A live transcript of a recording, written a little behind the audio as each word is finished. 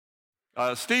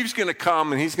Steve's going to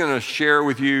come and he's going to share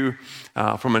with you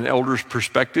from an elder's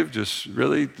perspective, just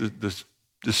really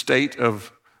the state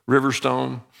of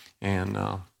Riverstone and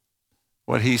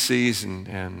what he sees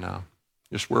and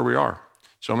just where we are.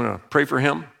 So I'm going to pray for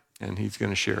him and he's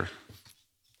going to share.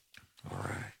 All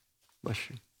right. Bless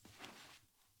you.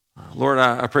 Lord,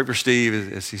 I pray for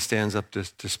Steve as he stands up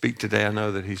to speak today. I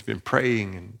know that he's been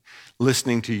praying and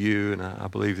listening to you, and I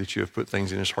believe that you have put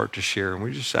things in his heart to share. And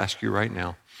we just ask you right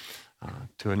now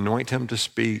to anoint him to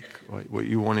speak what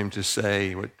you want him to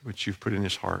say, what you've put in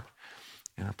his heart.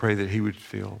 And I pray that he would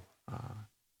feel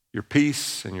your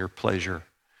peace and your pleasure.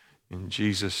 In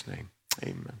Jesus' name,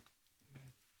 amen.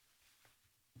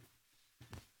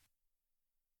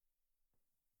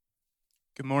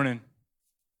 Good morning.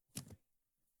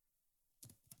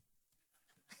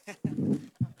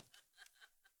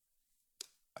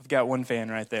 I've got one fan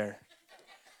right there.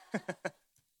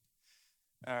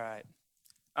 All right.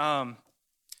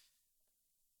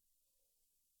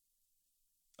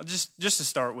 Just to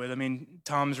start with, I mean,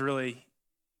 Tom's really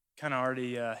kind of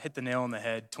already hit the nail on the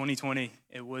head. 2020,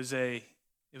 it was a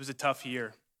tough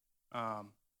year,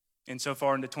 and so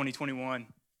far into 2021,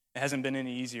 it hasn't been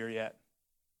any easier yet.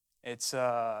 It's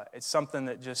something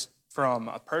that just from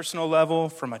a personal level,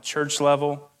 from a church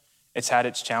level, it's had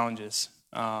its challenges.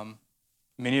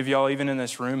 Many of y'all, even in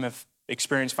this room, have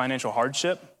experienced financial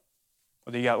hardship,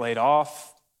 whether you got laid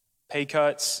off, pay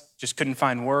cuts, just couldn't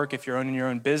find work. If you're owning your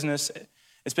own business,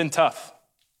 it's been tough.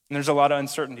 And there's a lot of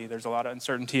uncertainty. There's a lot of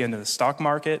uncertainty into the stock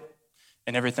market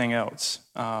and everything else.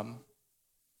 Some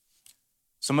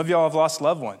of y'all have lost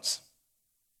loved ones.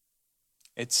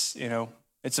 It's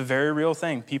a very real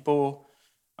thing. People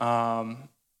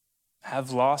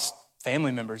have lost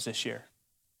family members this year,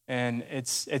 and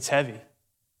it's heavy.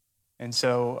 And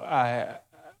so I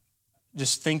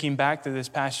just thinking back to this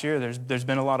past year, there's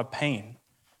been a lot of pain.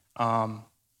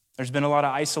 There's been a lot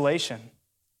of isolation.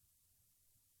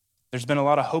 There's been a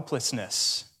lot of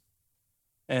hopelessness.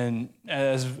 And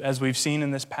as we've seen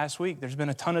in this past week, there's been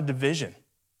a ton of division.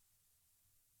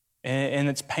 And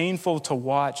it's painful to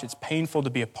watch. It's painful to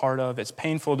be a part of. It's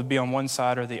painful to be on one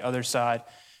side or the other side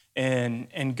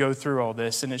and go through all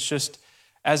this. And it's just,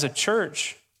 as a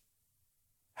church,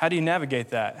 how do you navigate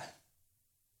that?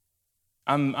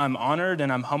 I'm honored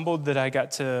and I'm humbled that I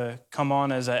got to come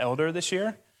on as an elder this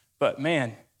year. But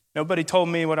man, nobody told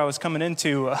me what I was coming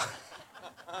into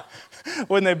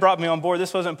when they brought me on board.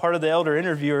 This wasn't part of the elder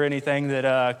interview or anything,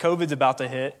 that COVID's about to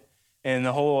hit and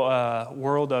the whole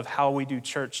world of how we do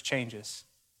church changes.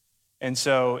 And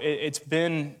so it's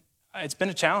been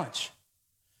a challenge.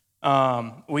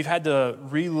 We've had to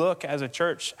relook as a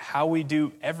church how we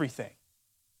do everything.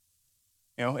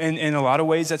 In a lot of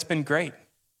ways, that's been great.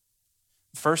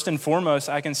 First and foremost,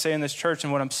 I can say in this church,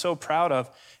 and what I'm so proud of,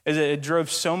 is that it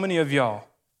drove so many of y'all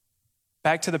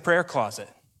back to the prayer closet.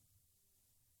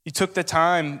 You took the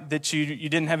time that you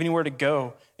didn't have anywhere to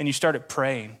go, and you started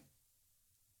praying.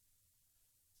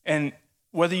 And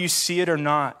whether you see it or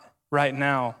not right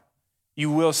now,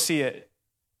 you will see it,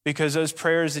 because those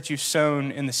prayers that you've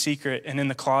sown in the secret and in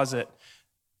the closet,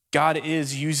 God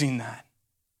is using that.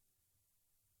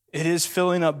 It is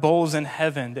filling up bowls in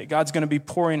heaven that God's going to be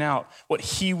pouring out what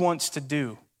he wants to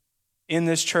do in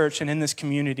this church and in this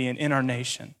community and in our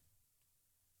nation.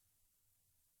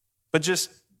 But just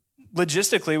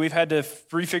logistically, we've had to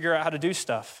refigure out how to do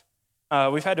stuff.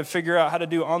 We've had to figure out how to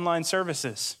do online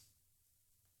services.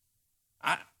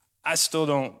 I still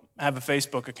don't have a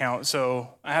Facebook account,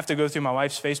 so I have to go through my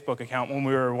wife's Facebook account when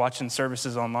we were watching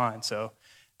services online. So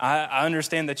I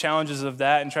understand the challenges of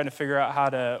that and trying to figure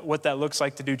out what that looks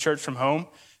like to do church from home.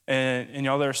 And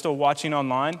y'all that are still watching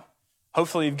online,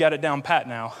 hopefully you've got it down pat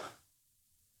now.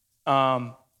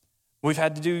 We've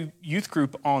had to do youth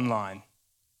group online.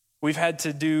 We've had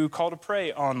to do call to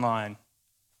pray online.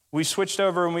 We switched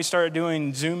over and we started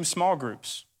doing Zoom small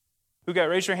groups.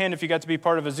 Raise your hand if you got to be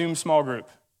part of a Zoom small group.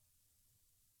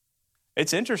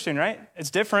 It's interesting, right? It's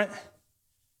different.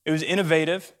 It was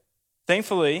innovative.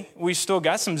 Thankfully, we still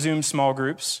got some Zoom small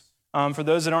groups for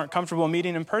those that aren't comfortable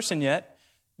meeting in person yet,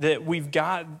 that we've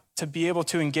got to be able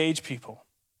to engage people.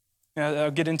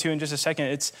 I'll get into in just a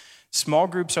second. Small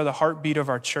groups are the heartbeat of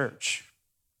our church.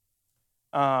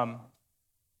 We've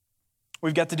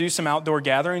got to do some outdoor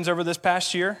gatherings over this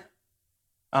past year.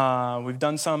 We've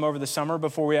done some over the summer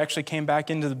before we actually came back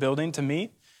into the building to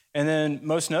meet. And then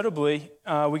most notably,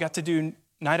 we got to do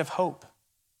Night of Hope.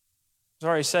 As I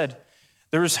already said,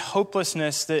 there is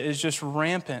hopelessness that is just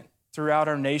rampant throughout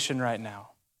our nation right now.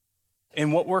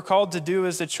 And what we're called to do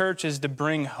as the church is to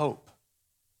bring hope.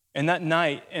 And that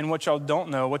night, and what y'all don't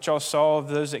know, what y'all saw of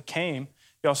those that came,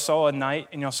 Y'all saw a night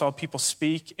and y'all saw people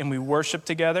speak and we worshiped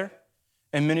together.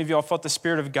 And many of y'all felt the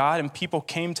Spirit of God and people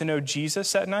came to know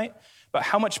Jesus that night. But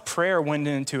how much prayer went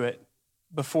into it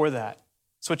before that?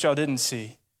 That's what y'all didn't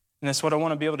see. And that's what I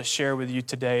want to be able to share with you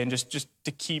today and just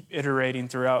to keep iterating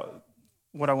throughout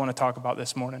what I want to talk about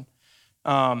this morning.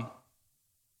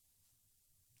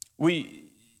 We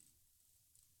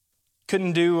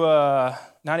couldn't do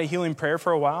Night of Healing prayer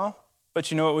for a while, but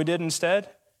you know what we did instead?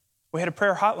 We had a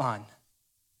prayer hotline.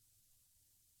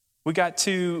 We got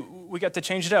to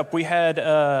change it up. We had,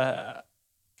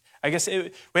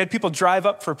 we had people drive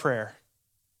up for prayer.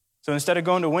 So instead of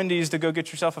going to Wendy's to go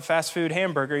get yourself a fast food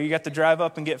hamburger, you got to drive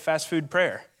up and get fast food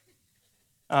prayer.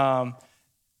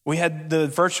 We had the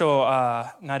virtual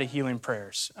Night of Healing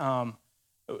prayers. On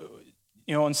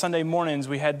Sunday mornings,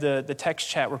 we had the text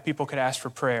chat where people could ask for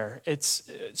prayer. It's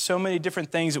so many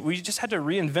different things that we just had to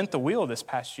reinvent the wheel this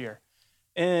past year.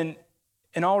 And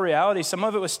in all reality, some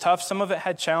of it was tough. Some of it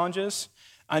had challenges.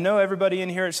 I know everybody in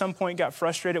here at some point got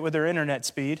frustrated with their internet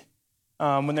speed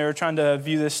when they were trying to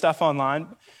view this stuff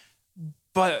online.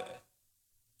 But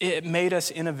it made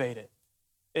us innovate it.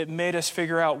 It made us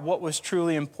figure out what was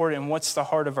truly important and what's the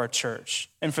heart of our church.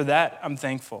 And for that, I'm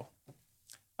thankful.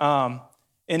 And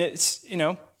it's,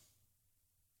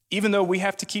 even though we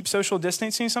have to keep social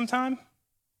distancing sometime,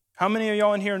 how many of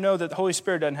y'all in here know that the Holy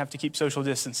Spirit doesn't have to keep social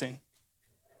distancing?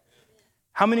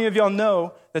 How many of y'all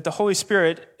know that the Holy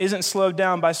Spirit isn't slowed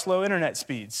down by slow internet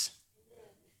speeds?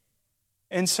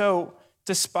 And so,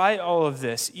 despite all of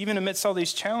this, even amidst all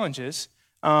these challenges,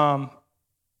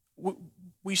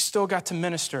 we still got to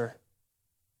minister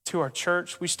to our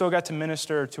church. We still got to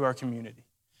minister to our community.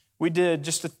 We did,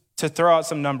 just to throw out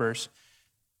some numbers,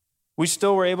 we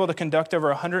still were able to conduct over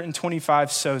 125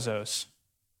 sozos.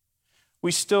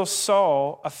 We still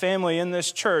saw a family in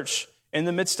this church in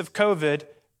the midst of COVID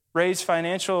raise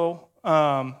financial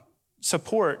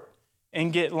support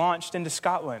and get launched into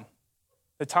Scotland,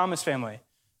 the Thomas family.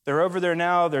 They're over there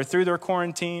now. They're through their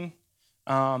quarantine,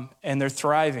 and they're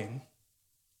thriving.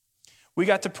 We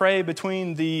got to pray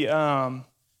between the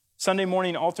Sunday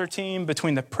morning altar team,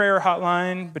 between the prayer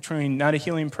hotline, between Night of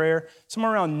Healing prayer.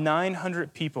 Somewhere around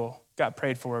 900 people got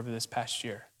prayed for over this past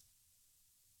year.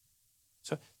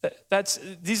 So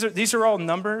these are all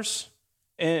numbers,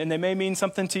 and they may mean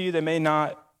something to you. They may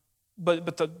not.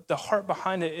 But the heart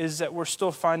behind it is that we're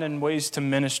still finding ways to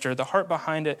minister. The heart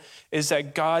behind it is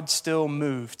that God still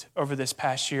moved over this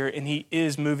past year, and he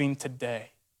is moving today.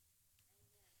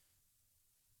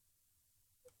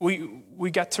 We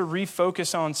got to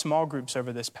refocus on small groups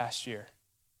over this past year.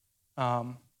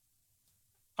 I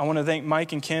want to thank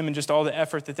Mike and Kim and just all the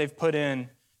effort that they've put in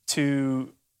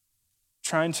to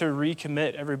trying to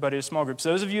recommit everybody to small groups.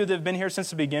 Those of you that have been here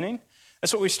since the beginning,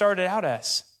 that's what we started out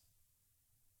as.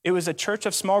 It was a church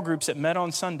of small groups that met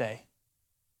on Sunday.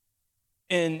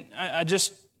 And I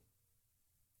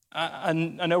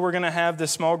know we're going to have the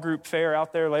small group fair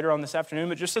out there later on this afternoon,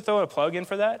 but just to throw a plug in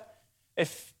for that,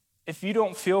 if you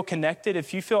don't feel connected,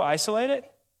 if you feel isolated,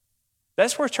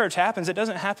 that's where church happens. It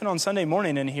doesn't happen on Sunday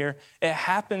morning in here. It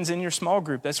happens in your small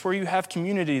group. That's where you have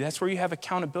community. That's where you have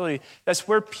accountability. That's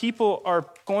where people are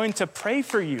going to pray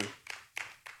for you.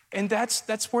 And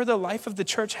that's where the life of the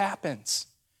church happens.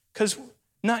 Because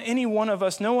not any one of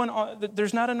us,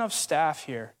 there's not enough staff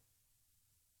here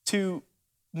to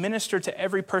minister to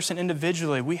every person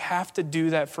individually. We have to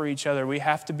do that for each other. We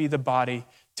have to be the body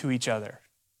to each other.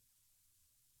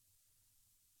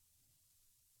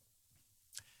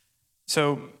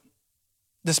 So,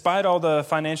 despite all the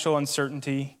financial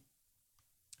uncertainty,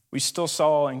 we still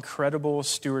saw incredible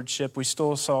stewardship. We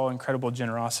still saw incredible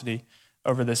generosity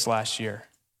over this last year.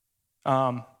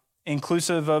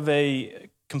 Inclusive of a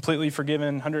completely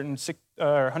forgiven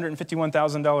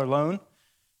 $151,000 loan,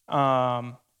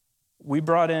 we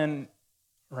brought in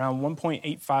around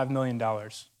 $1.85 million. Now,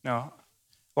 a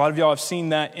lot of y'all have seen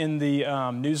that in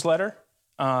the newsletter,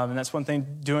 and that's one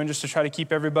thing doing just to try to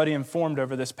keep everybody informed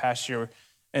over this past year.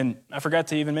 And I forgot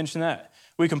to even mention that.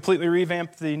 We completely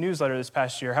revamped the newsletter this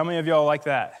past year. How many of y'all like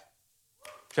that?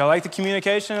 Y'all like the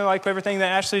communication and like everything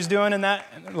that Ashley's doing and that?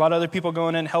 And a lot of other people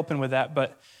going in and helping with that,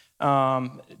 but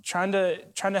trying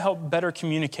to help better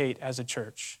communicate as a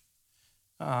church.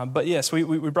 But yes, we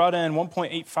brought in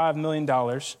 $1.85 million.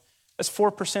 That's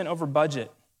 4% over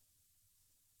budget.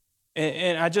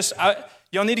 And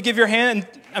y'all need to give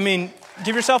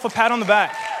give yourself a pat on the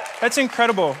back. That's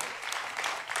incredible.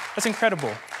 That's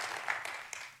incredible.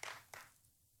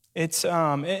 It's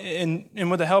and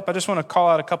with the help, I just want to call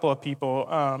out a couple of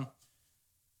people.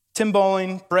 Tim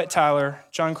Bowling, Brett Tyler,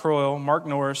 John Croyle, Mark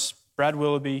Norris, Brad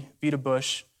Willoughby, Vita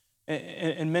Bush,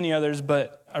 and many others,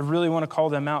 but I really want to call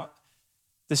them out.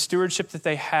 the stewardship that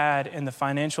they had and the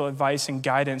financial advice and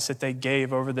guidance that they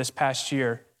gave over this past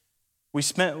year, we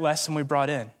spent less than we brought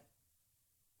in.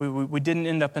 We didn't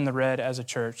end up in the red as a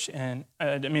church. And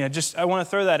I want to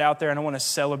throw that out there, and I want to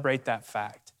celebrate that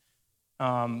fact.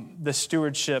 The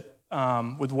stewardship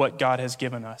with what God has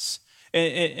given us.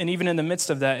 And even in the midst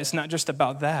of that, it's not just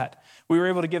about that. We were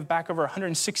able to give back over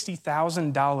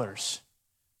 $160,000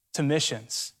 to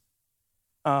missions,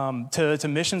 to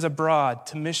missions abroad,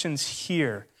 to missions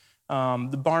here,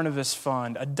 the Barnabas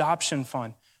Fund, Adoption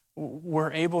Fund.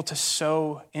 We're able to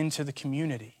sow into the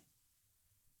community.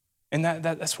 And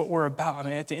that's what we're about. I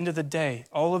mean, at the end of the day,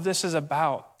 all of this is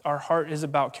about, our heart is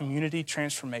about community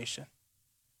transformation.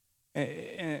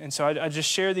 And so I just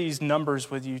share these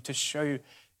numbers with you to show you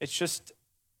it's just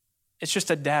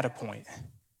a data point.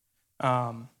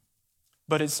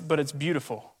 But it's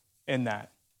beautiful in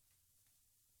that.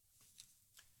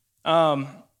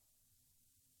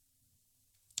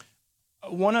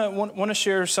 Want to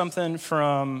share something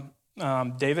from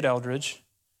David Eldridge.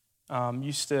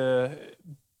 Used to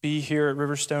be here at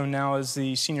Riverstone, now as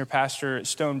the senior pastor at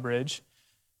Stonebridge.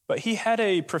 But he had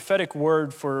a prophetic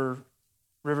word for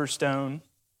Riverstone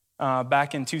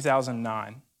back in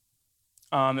 2009.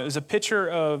 It was a picture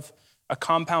of a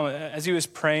compound. As he was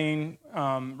praying,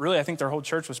 really I think their whole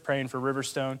church was praying for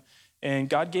Riverstone, and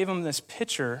God gave him this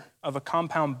picture of a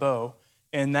compound bow,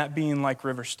 and that being like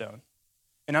Riverstone.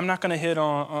 And I'm not going to hit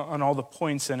on all the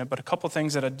points in it, but a couple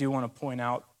things that I do want to point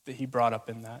out that he brought up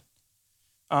in that.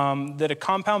 That a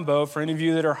compound bow, for any of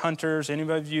you that are hunters, any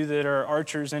of you that are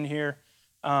archers in here,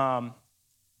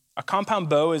 a compound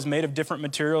bow is made of different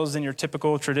materials than your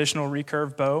typical traditional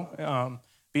recurve bow.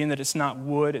 Being that it's not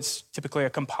wood, it's typically a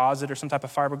composite or some type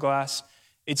of fiberglass.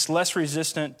 It's less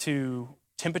resistant to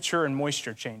temperature and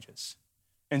moisture changes.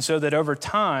 And so that over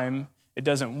time, it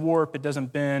doesn't warp, it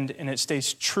doesn't bend, and it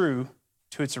stays true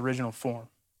to its original form.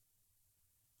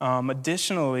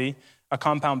 Additionally, a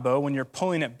compound bow, when you're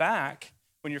pulling it back,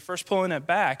 when you're first pulling it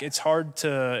back, it's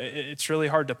really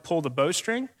hard to pull the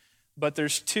bowstring, but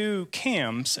there's two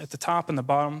cams at the top and the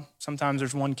bottom. Sometimes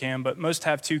there's one cam, but most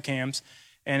have two cams,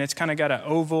 and it's kind of got an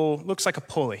oval, looks like a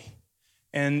pulley.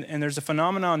 And there's a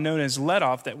phenomenon known as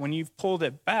let-off that when you've pulled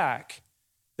it back,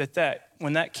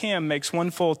 when that cam makes one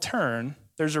full turn,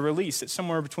 there's a release. It's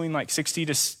somewhere between like 60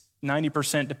 to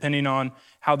 90% depending on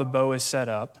how the bow is set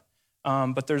up.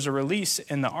 But there's a release,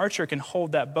 and the archer can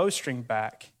hold that bowstring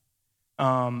back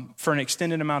for an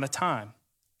extended amount of time,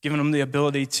 giving them the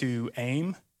ability to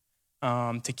aim,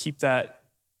 to keep that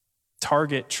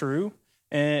target true,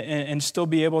 and still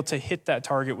be able to hit that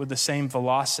target with the same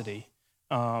velocity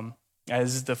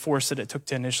as the force that it took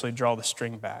to initially draw the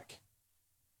string back.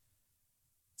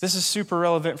 This is super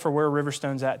relevant for where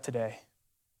Riverstone's at today.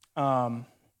 Over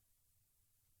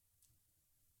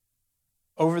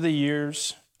the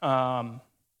years,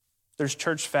 there's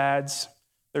church fads.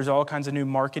 There's all kinds of new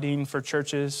marketing for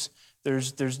churches.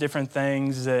 There's different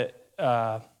things that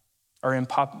are in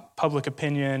public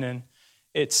opinion, and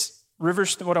it's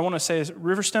Riverstone. What I want to say is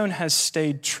Riverstone has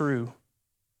stayed true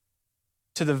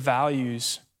to the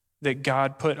values that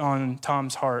God put on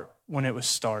Tom's heart when it was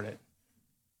started.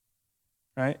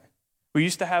 Right? We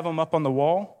used to have them up on the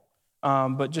wall,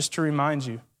 but just to remind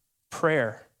you,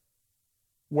 prayer,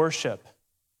 worship,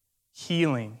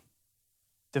 healing,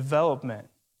 development,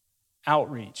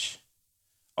 outreach.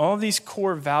 All of these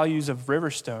core values of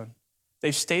Riverstone,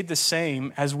 they've stayed the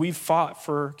same as we've fought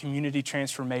for community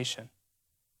transformation.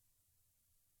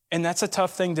 And that's a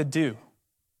tough thing to do.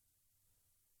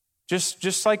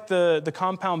 Just like the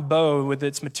compound bow with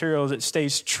its materials, it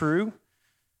stays true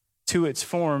to its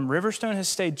form. Riverstone has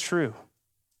stayed true.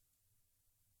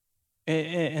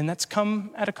 And that's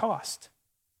come at a cost.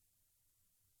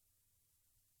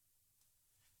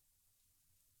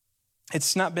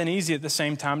 It's not been easy at the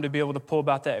same time to be able to pull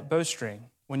back that bowstring.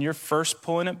 When you're first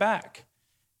pulling it back,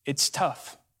 it's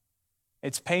tough.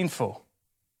 It's painful.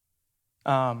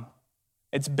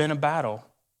 It's been a battle.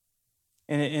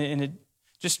 And it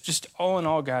just all in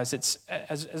all, guys, it's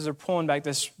as they're pulling back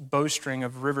this bowstring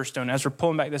of Riverstone, as we're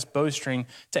pulling back this bowstring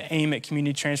to aim at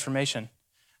community transformation,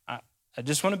 I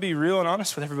just want to be real and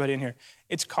honest with everybody in here.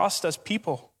 It's cost us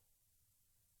people.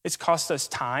 It's cost us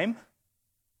time,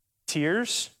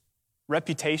 tears,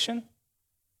 reputation,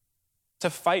 to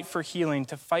fight for healing,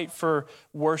 to fight for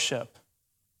worship.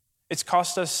 It's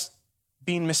cost us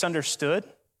being misunderstood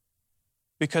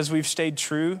because we've stayed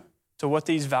true to what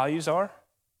these values are,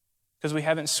 because we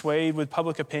haven't swayed with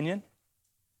public opinion.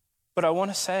 But I want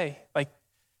to say,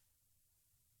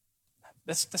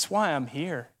 that's why I'm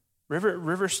here.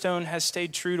 Riverstone has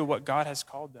stayed true to what God has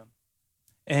called them.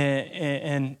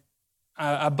 And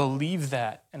I believe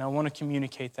that, and I want to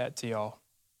communicate that to y'all.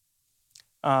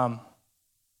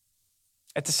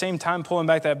 At the same time, pulling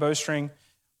back that bowstring,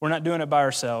 we're not doing it by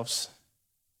ourselves.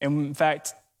 And in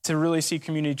fact, to really see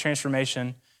community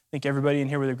transformation, I think everybody in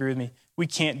here would agree with me, we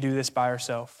can't do this by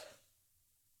ourselves.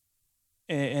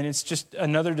 And it's just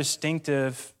another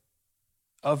distinctive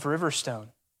of Riverstone,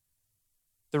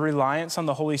 the reliance on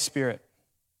the Holy Spirit.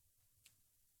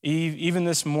 Even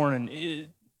this morning,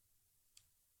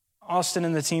 Austin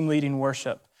and the team leading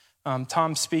worship,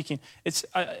 Tom speaking.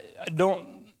 I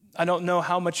don't know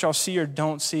how much y'all see or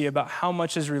don't see about how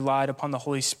much is relied upon the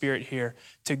Holy Spirit here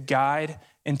to guide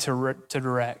and to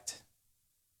direct.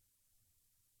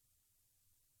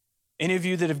 Any of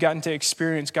you that have gotten to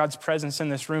experience God's presence in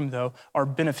this room, though, are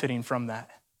benefiting from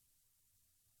that.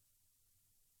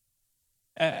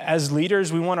 As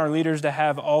leaders, we want our leaders to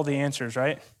have all the answers,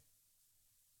 right?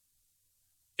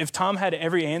 If Tom had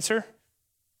every answer,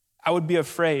 I would be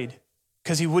afraid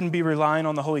because he wouldn't be relying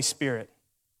on the Holy Spirit.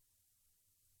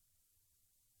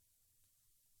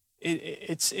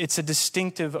 It's a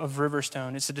distinctive of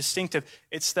Riverstone.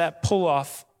 It's that pull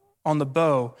off on the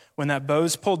bow. When that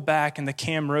bow's pulled back and the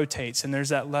cam rotates and there's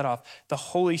that let off, the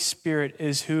Holy Spirit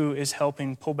is who is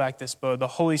helping pull back this bow. The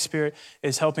Holy Spirit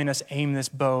is helping us aim this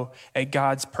bow at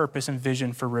God's purpose and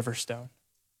vision for Riverstone.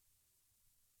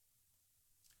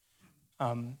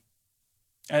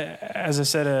 As I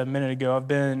said a minute ago, I've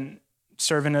been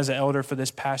serving as an elder for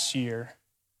this past year,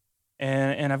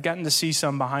 and I've gotten to see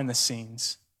some behind the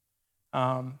scenes.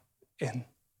 And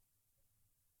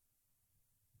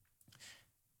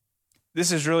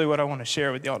this is really what I want to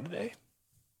share with y'all today.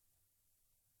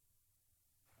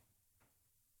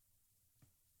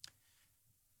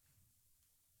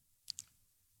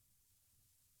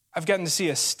 I've gotten to see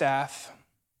a staff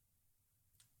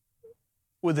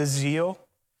with a zeal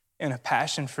and a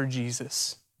passion for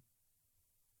Jesus.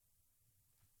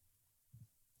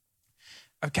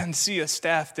 I've gotten to see a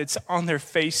staff that's on their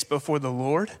face before the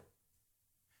Lord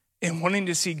and wanting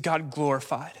to see God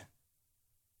glorified.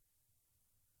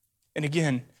 And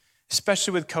again,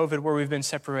 especially with COVID where we've been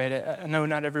separated, I know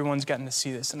not everyone's gotten to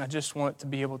see this, and I just want to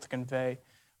be able to convey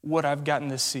what I've gotten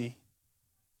to see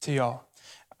to y'all.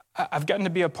 I've gotten to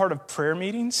be a part of prayer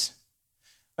meetings.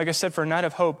 Like I said, for Night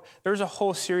of Hope, there's a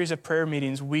whole series of prayer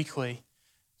meetings weekly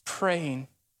praying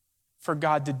for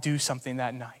God to do something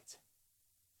that night.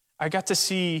 I got to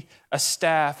see a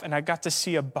staff and I got to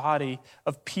see a body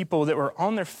of people that were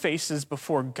on their faces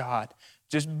before God,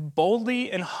 just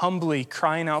boldly and humbly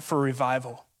crying out for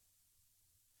revival.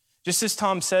 Just as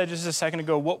Tom said just a second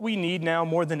ago, what we need now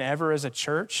more than ever as a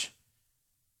church,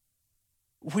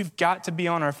 we've got to be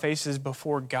on our faces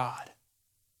before God.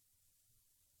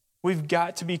 We've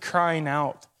got to be crying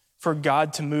out for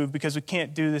God to move because we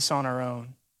can't do this on our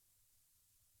own.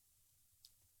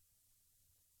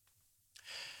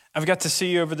 I've got to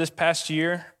see over this past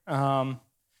year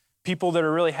people that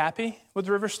are really happy with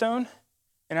Riverstone,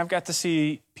 and I've got to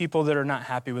see people that are not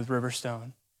happy with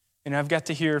Riverstone. And I've got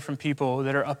to hear from people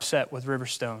that are upset with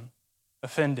Riverstone,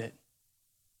 offended.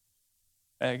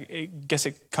 I guess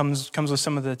it comes with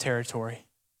some of the territory.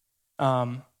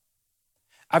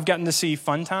 I've gotten to see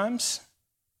fun times,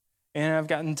 and I've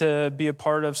gotten to be a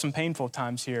part of some painful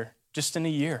times here, just in a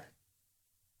year.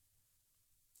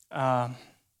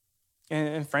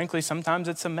 And frankly, sometimes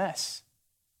it's a mess.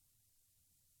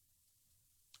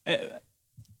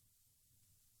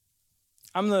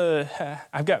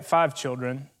 I've got 5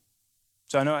 children.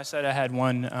 So I know I said I had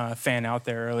one fan out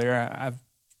there earlier. I've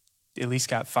at least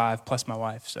got 5 plus my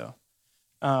wife. So,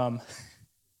 but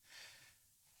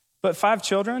 5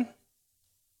 children,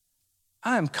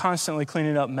 I am constantly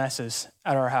cleaning up messes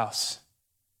at our house.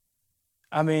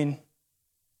 I mean,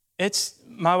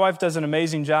 my wife does an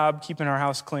amazing job keeping our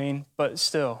house clean, but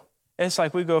still, it's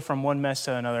like we go from one mess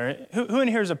to another. Who in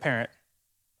here is a parent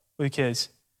with kids?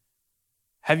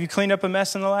 Have you cleaned up a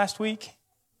mess in the last week?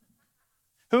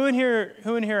 Who in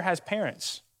here has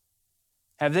parents?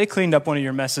 Have they cleaned up one of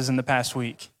your messes in the past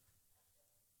week?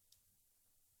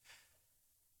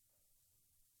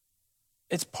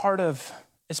 It's part of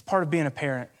being a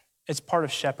parent. It's part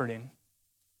of shepherding.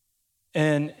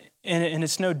 And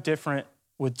it's no different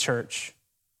with church.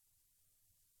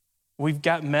 We've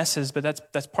got messes, but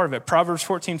that's part of it. Proverbs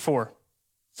 14:4.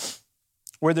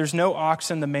 Where there's no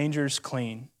oxen, the manger's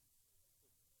clean.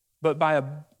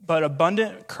 But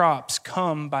abundant crops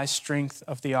come by strength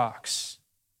of the ox.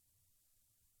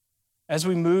 As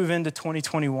we move into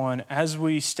 2021, as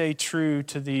we stay true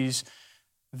to these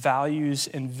values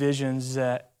and visions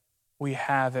that we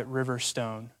have at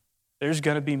Riverstone, there's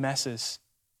going to be messes.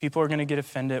 People are going to get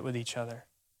offended with each other.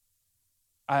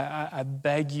 I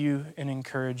beg you and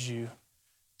encourage you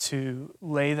to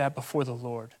lay that before the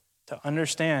Lord, to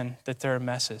understand that there are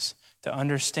messes, to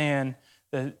understand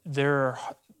that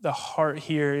the heart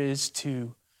here is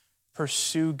to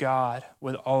pursue God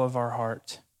with all of our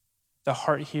heart. The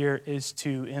heart here is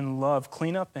to, in love,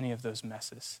 clean up any of those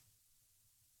messes.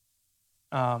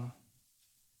 Let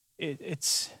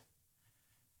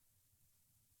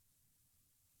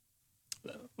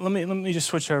me just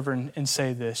switch over and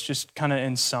say this, just kind of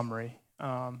in summary.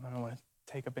 I don't want to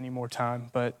take up any more time,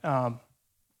 but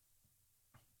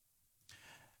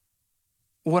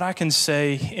what I can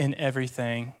say in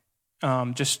everything,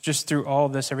 just through all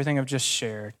of this, everything I've just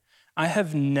shared, I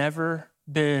have never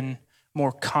been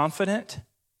more confident.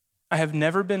 I have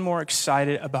never been more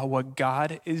excited about what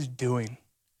God is doing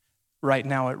right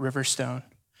now at Riverstone.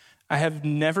 I have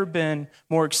never been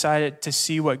more excited to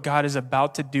see what God is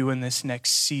about to do in this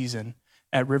next season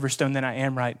at Riverstone than I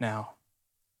am right now.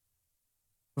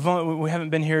 We haven't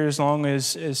been here as long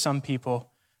as some people,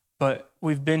 but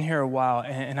we've been here a while,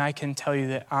 and I can tell you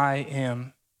that I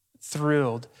am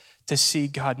thrilled to see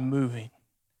God moving.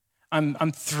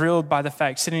 I'm thrilled by the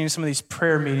fact, sitting in some of these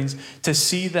prayer meetings, to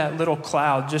see that little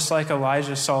cloud, just like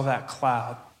Elijah saw that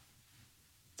cloud,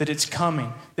 that it's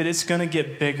coming, that it's going to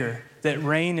get bigger, that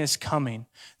rain is coming,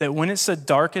 that when it's the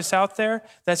darkest out there,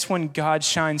 that's when God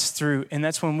shines through, and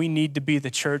that's when we need to be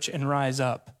the church and rise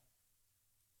up.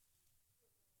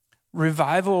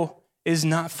 Revival is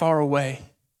not far away,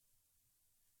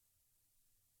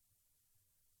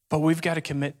 but we've got to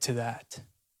commit to that.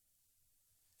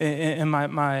 And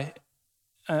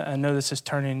I know this is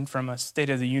turning from a State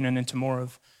of the Union into more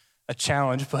of a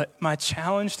challenge, but my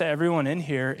challenge to everyone in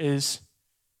here is,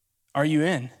 are you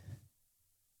in?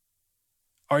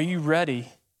 Are you ready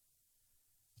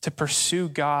to pursue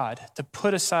God, to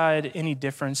put aside any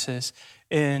differences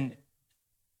and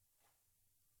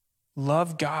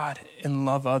love God and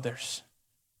love others?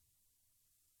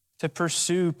 To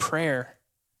pursue prayer.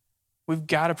 We've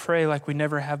got to pray like we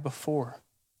never have before.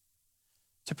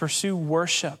 To pursue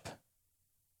worship.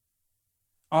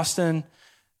 Austin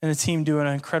and the team do an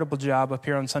incredible job up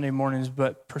here on Sunday mornings,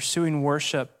 but pursuing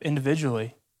worship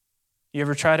individually. You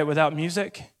ever tried it without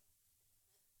music?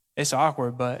 It's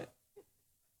awkward, but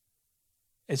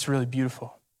it's really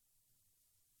beautiful.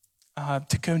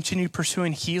 To continue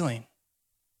pursuing healing.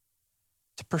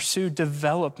 To pursue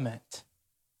development.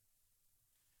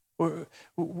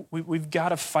 We've got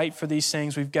to fight for these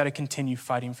things. We've got to continue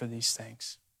fighting for these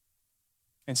things.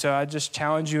 And so I just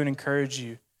challenge you and encourage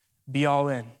you, be all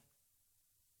in.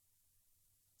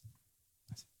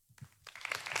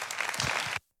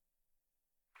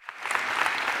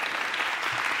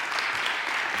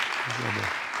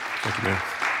 Thank you, man.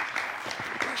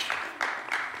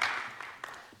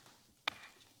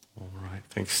 All right.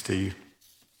 Thanks, Steve.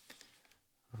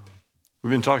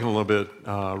 We've been talking a little bit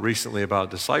recently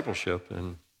about discipleship,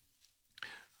 and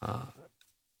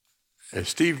as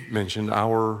Steve mentioned,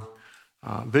 our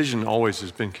vision always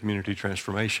has been community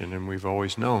transformation, and we've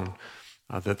always known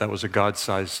that was a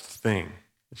God-sized thing.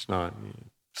 It's not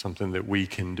something that we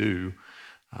can do.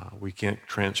 We can't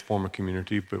transform a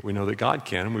community, but we know that God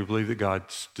can, and we believe that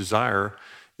God's desire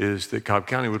is that Cobb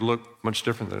County would look much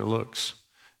different than it looks,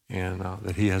 and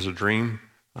that He has a dream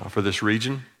for this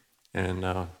region, and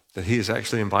that He has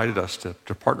actually invited us to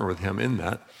partner with Him in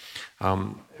that.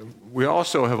 We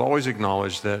also have always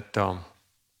acknowledged that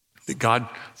God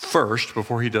first,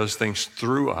 before He does things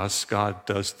through us, God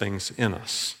does things in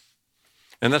us.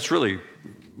 And that's really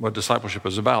what discipleship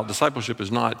is about. Discipleship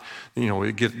is not,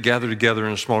 we gather together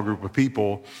in a small group of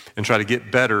people and try to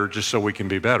get better just so we can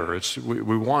be better.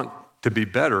 We want to be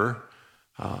better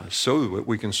so that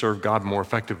we can serve God more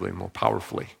effectively, more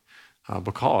powerfully,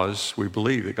 because we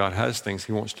believe that God has things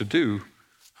He wants to do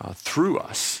through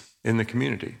us in the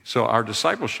community. So our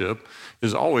discipleship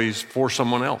is always for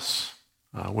someone else.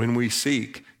 When we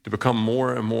seek to become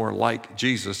more and more like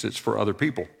Jesus, it's for other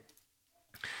people.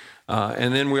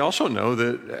 And then we also know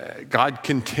that God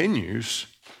continues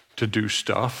to do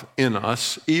stuff in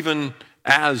us, even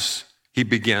as He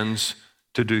begins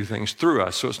to do things through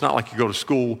us. So it's not like you go to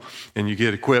school and you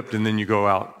get equipped and then you go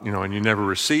out, and you never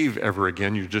receive ever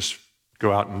again. You just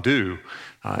go out and do.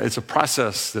 It's a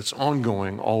process that's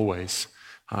ongoing always.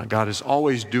 God is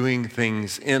always doing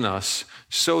things in us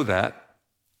so that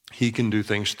He can do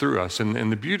things through us.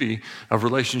 And the beauty of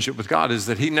relationship with God is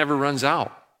that He never runs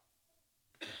out.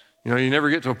 You never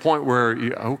get to a point where,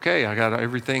 I got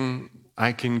everything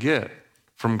I can get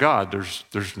from God.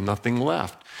 There's nothing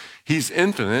left. He's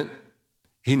infinite.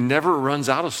 He never runs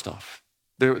out of stuff.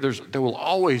 There will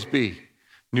always be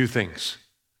new things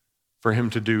for Him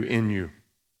to do in you.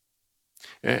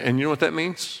 And you know what that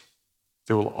means?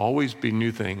 There will always be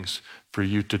new things for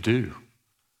you to do.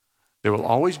 There will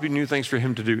always be new things for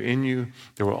him to do in you.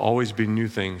 There will always be new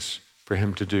things for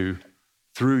him to do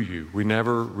through you. We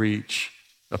never reach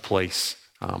a place.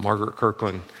 Margaret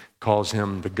Kirkland calls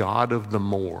him the God of the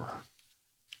more.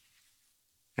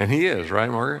 And he is, right,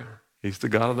 Margaret? He's the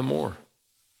God of the more.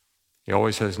 He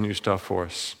always has new stuff for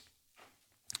us.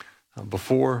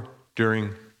 Before,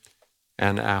 during,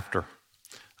 and after.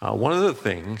 One of the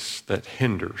things that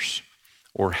hinders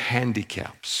or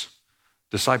handicaps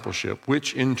discipleship,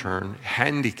 which in turn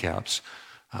handicaps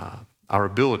our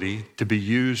ability to be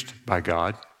used by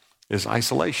God, is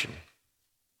isolation.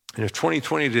 And if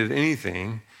 2020 did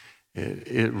anything,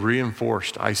 it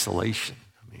reinforced isolation.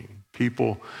 I mean,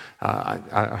 people,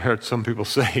 I heard some people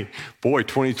say, boy,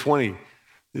 2020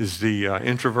 is the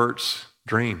introvert's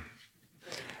dream.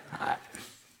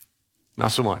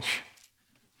 Not so much.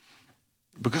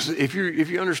 Because if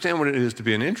you understand what it is to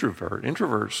be an introvert,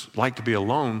 introverts like to be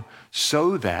alone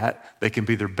so that they can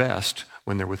be their best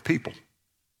when they're with people.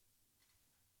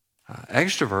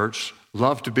 Extroverts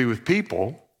love to be with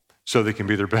people so they can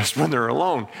be their best when they're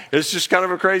alone. It's just kind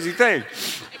of a crazy thing.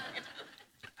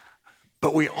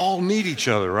 But we all need each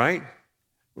other, right?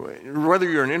 Whether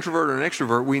you're an introvert or an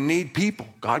extrovert, we need people.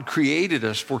 God created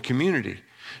us for community.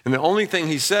 And the only thing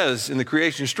he says in the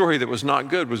creation story that was not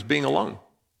good was being alone.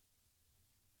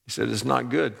 He said it's not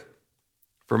good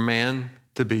for man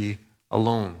to be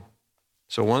alone.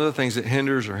 So one of the things that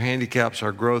hinders or handicaps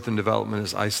our growth and development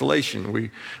is isolation.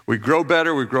 We grow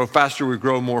better, we grow faster, we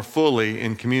grow more fully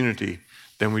in community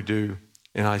than we do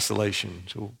in isolation.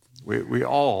 So we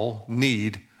all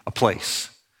need a place.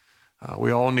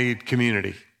 We all need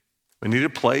community. We need a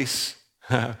place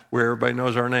where everybody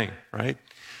knows our name, right?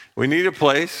 We need a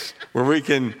place where we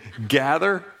can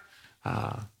gather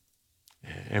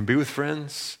and be with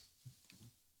friends,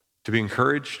 to be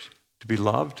encouraged, to be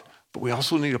loved. But we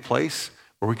also need a place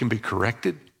where we can be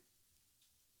corrected,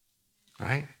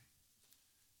 right?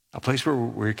 A place where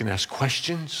we can ask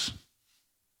questions.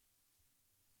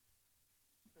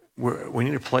 We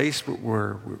need a place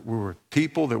where we're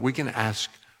people that we can ask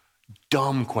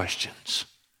dumb questions,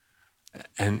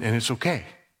 and it's okay.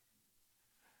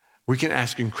 We can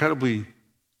ask incredibly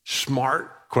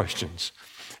smart questions,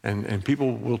 and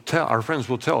people will tell, our friends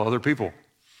will tell other people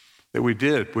that we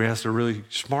asked a really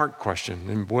smart question,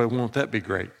 and boy, won't that be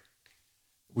great.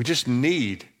 We just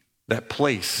need that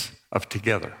place of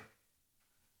together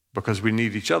because we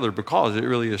need each other, because it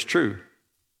really is true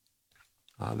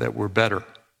that we're better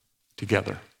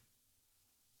together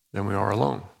than we are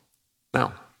alone.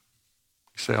 Now,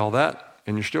 you say all that,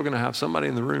 and you're still going to have somebody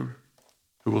in the room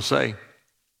who will say,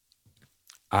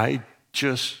 I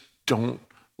just don't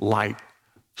like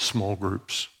small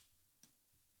groups.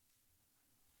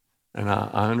 And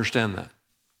I understand that.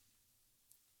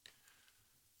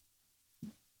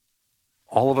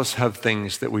 All of us have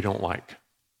things that we don't like.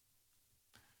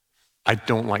 I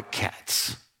don't like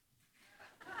cats.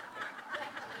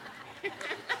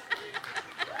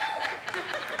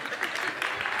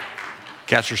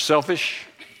 Cats are selfish.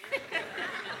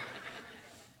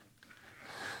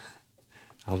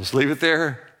 I'll just leave it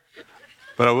there.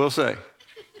 But I will say,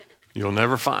 you'll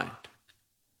never find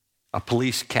a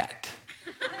police cat.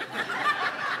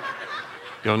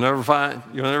 You'll never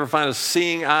find a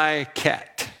seeing eye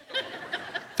cat.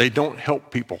 They don't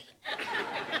help people.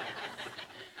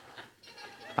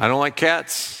 I don't like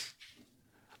cats.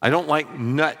 I don't like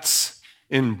nuts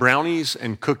in brownies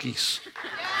and cookies.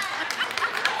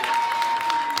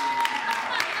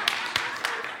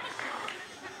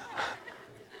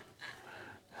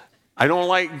 I don't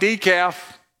like decaf.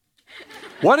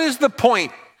 What is the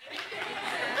point?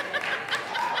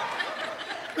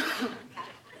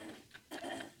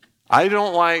 I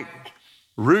don't like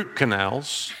root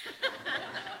canals,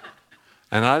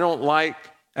 and I don't like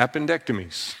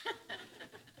appendectomies.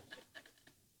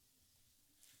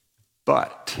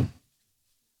 But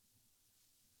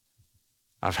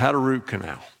I've had a root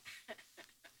canal,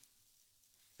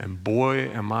 and boy,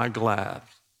 am I glad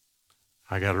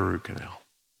I got a root canal.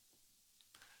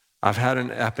 I've had an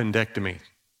appendectomy.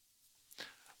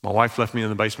 My wife left me in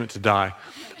the basement to die,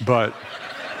 but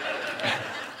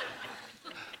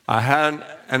I had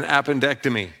an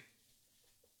appendectomy.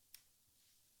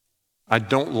 I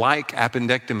don't like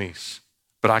appendectomies,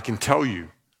 but I can tell you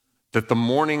that the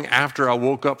morning after I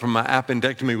woke up from my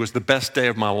appendectomy was the best day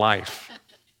of my life.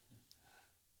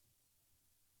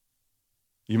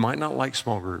 You might not like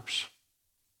small groups,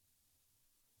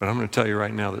 but I'm going to tell you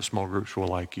right now that small groups will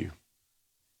like you.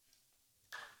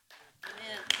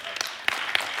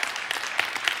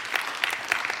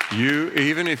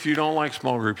 Even if you don't like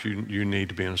small groups, you need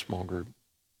to be in a small group.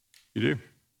 You do.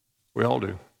 We all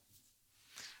do.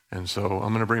 And so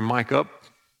I'm going to bring Mike up,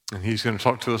 and he's going to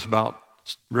talk to us about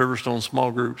Riverstone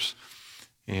small groups.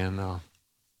 And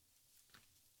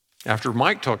after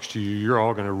Mike talks to you, you're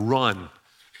all going to run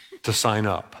to sign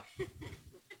up.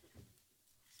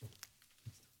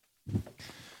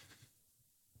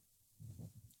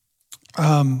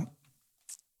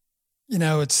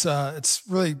 It's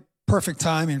really perfect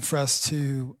timing for us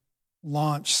to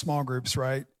launch small groups,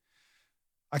 right?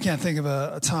 I can't think of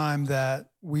a time that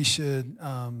we should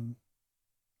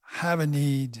have a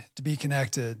need to be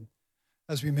connected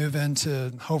as we move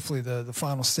into hopefully the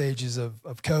final stages of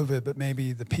COVID, but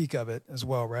maybe the peak of it as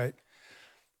well, right?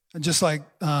 And just like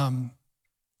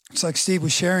Steve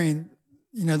was sharing,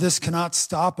 this cannot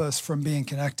stop us from being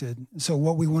connected. So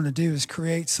what we want to do is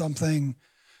create something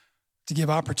to give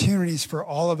opportunities for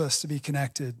all of us to be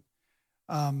connected.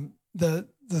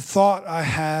 The thought I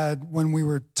had when we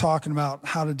were talking about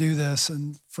how to do this,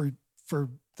 and for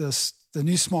the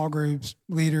new small groups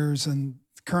leaders and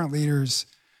current leaders,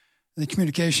 and the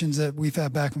communications that we've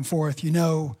had back and forth,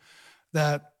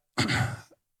 that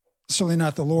certainly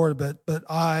not the Lord, but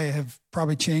I have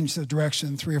probably changed the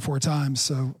direction 3 or 4 times,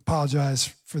 so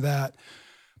apologize for that.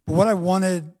 But what I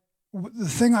wanted, the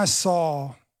thing I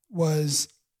saw was,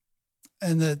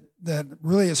 and that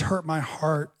really has hurt my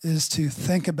heart, is to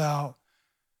think about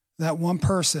that one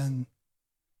person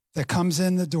that comes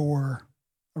in the door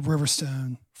of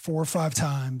Riverstone 4 or 5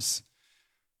 times,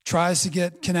 tries to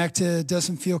get connected,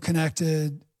 doesn't feel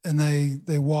connected, and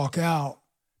they walk out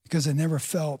because they never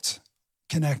felt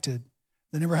connected.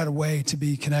 They never had a way to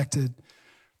be connected.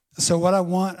 So what I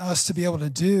want us to be able to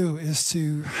do is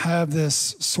to have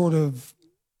this sort of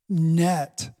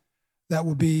net that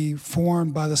will be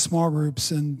formed by the small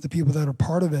groups and the people that are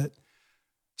part of it,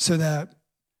 so that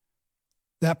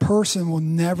that person will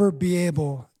never be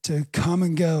able to come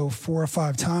and go 4 or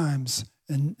 5 times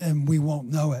and we won't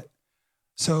know it.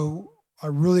 So I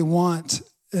really want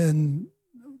and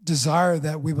desire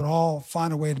that we would all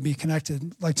find a way to be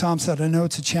connected. Like Tom said, I know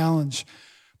it's a challenge,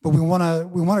 but we want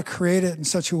to create it in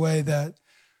such a way that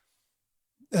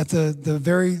at the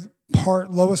very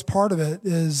lowest part of it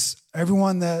is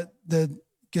everyone that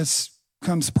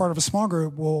becomes part of a small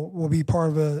group will be part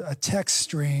of a text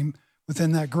stream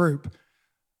within that group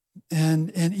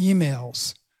and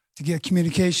emails to get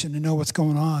communication and know what's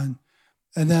going on.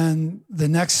 And then the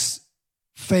next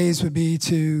phase would be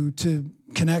to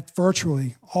connect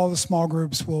virtually. All the small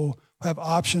groups will have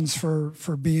options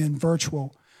for being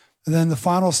virtual. And then the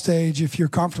final stage, if you're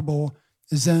comfortable,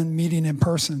 is then meeting in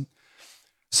person.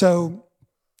 So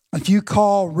if you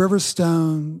call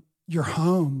Riverstone your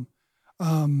home,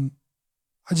 I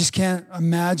just can't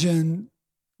imagine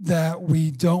that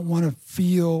we don't want to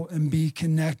feel and be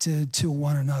connected to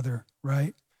one another,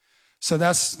 right? So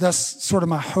that's sort of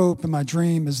my hope and my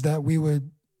dream, is that we would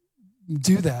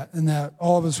do that, and that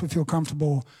all of us would feel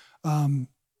comfortable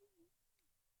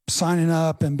signing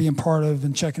up and being part of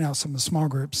and checking out some of the small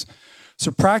groups.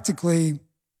 So practically,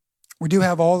 we do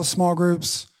have all the small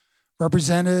groups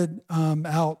represented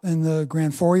out in the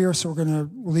grand foyer, so we're going to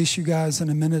release you guys in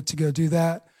a minute to go do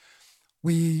that.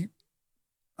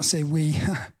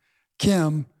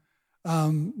 Kim,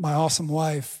 my awesome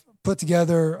wife, put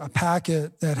together a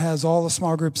packet that has all the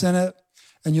small groups in it,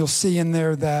 and you'll see in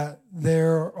there that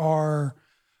there are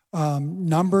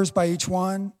numbers by each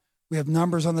one. We have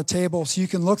numbers on the table, so you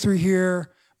can look through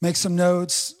here, make some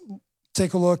notes,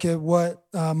 take a look at what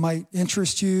might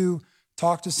interest you,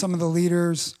 talk to some of the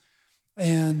leaders,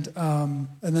 and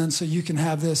then so you can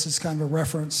have this as kind of a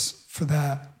reference for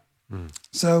that.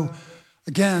 So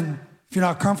again, if you're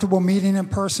not comfortable meeting in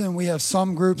person, we have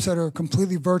some groups that are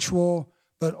completely virtual,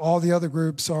 but all the other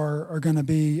groups are going to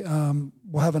be,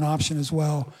 we'll have an option as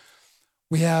well.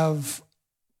 We have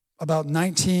about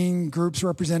 19 groups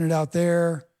represented out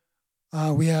there.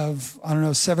 We have,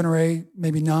 7 or 8,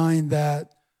 maybe 9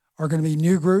 that are going to be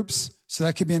new groups. So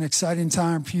that could be an exciting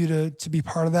time for you to be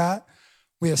part of that.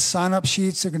 We have sign-up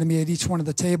sheets that are going to be at each one of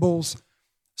the tables.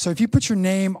 So if you put your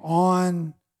name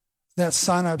on that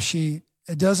sign-up sheet,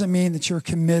 it doesn't mean that you're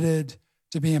committed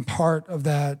to being part of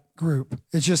that group.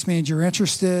 It just means you're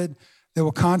interested. They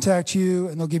will contact you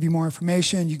and they'll give you more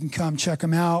information. You can come check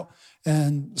them out.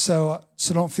 And so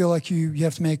don't feel like you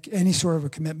have to make any sort of a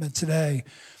commitment today.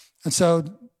 And so,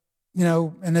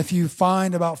 and if you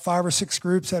find about 5 or 6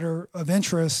 groups that are of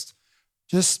interest,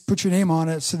 just put your name on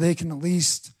it so they can at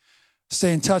least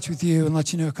stay in touch with you and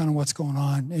let you know kind of what's going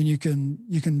on. And you can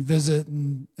visit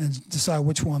and decide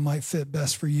which one might fit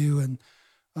best for you and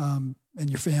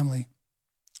your family.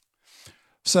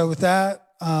 So with that,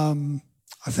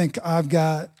 I think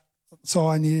that's all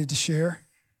I needed to share.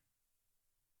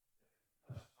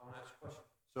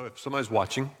 So if somebody's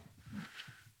watching,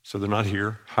 so they're not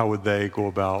here, how would they go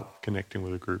about connecting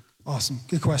with a group? Awesome.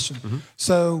 Good question.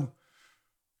 So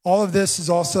all of this is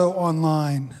also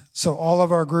online. So all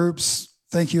of our groups,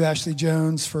 thank you, Ashley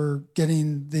Jones, for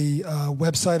getting the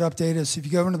website updated. So if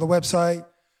you go into the website,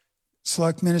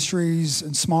 select ministries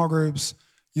and small groups,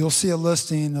 you'll see a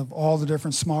listing of all the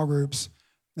different small groups.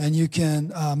 And you can,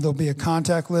 there'll be a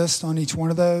contact list on each one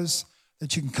of those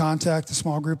that you can contact the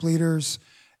small group leaders,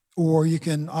 or you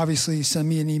can obviously send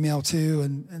me an email too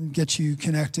and get you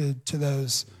connected to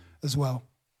those as well.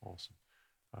 Awesome.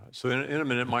 So in a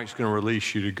minute, Mike's going to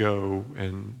release you to go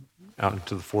and out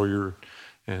into the foyer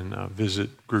and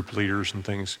visit group leaders and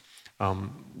things.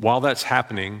 While that's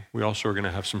happening, we also are going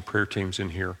to have some prayer teams in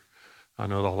here. I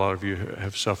know that a lot of you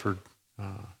have suffered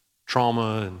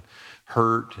trauma and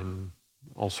hurt and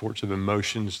all sorts of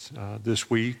emotions this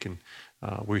week, and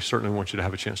we certainly want you to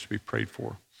have a chance to be prayed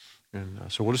for. And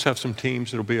so we'll just have some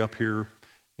teams that'll be up here,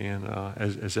 and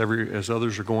as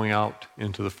others are going out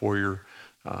into the foyer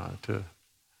to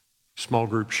small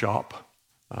group shop,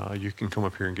 you can come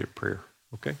up here and get prayer.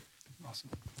 Okay. Awesome.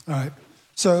 All right.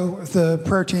 So if the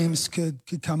prayer teams could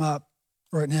come up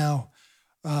right now,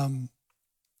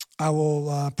 I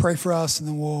will pray for us, and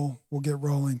then we'll get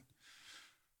rolling.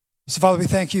 So Father, we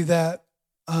thank you that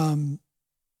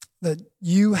that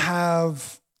you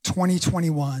have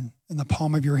 2021 in the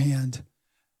palm of your hand,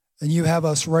 and you have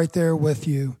us right there with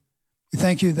you. We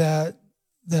thank you that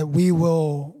we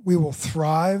will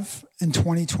thrive in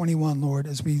 2021, Lord,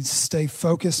 as we stay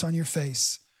focused on your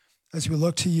face, as we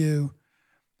look to you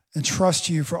and trust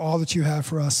you for all that you have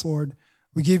for us, Lord.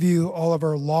 We give you all of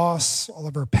our loss, all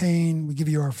of our pain. We give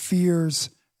you our fears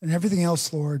and everything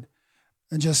else, Lord,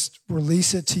 and just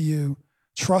release it to you,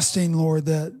 trusting, Lord,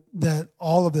 that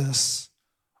all of this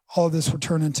will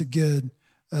turn into good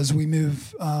as we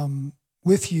move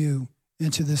with you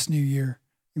into this new year.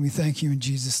 And we thank you in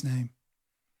Jesus' name.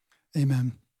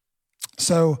 Amen.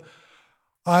 So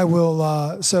I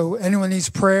will, so anyone needs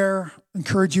prayer,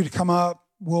 encourage you to come up.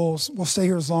 We'll stay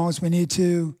here as long as we need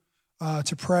to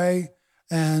pray.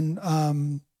 And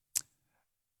I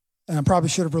probably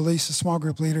should have released the small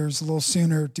group leaders a little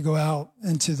sooner to go out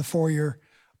into the foyer.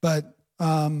 But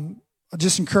I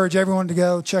just encourage everyone to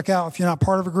go check out, if you're not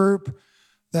part of a group,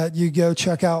 that you go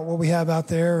check out what we have out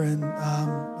there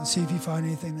and see if you find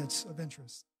anything that's of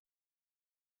interest.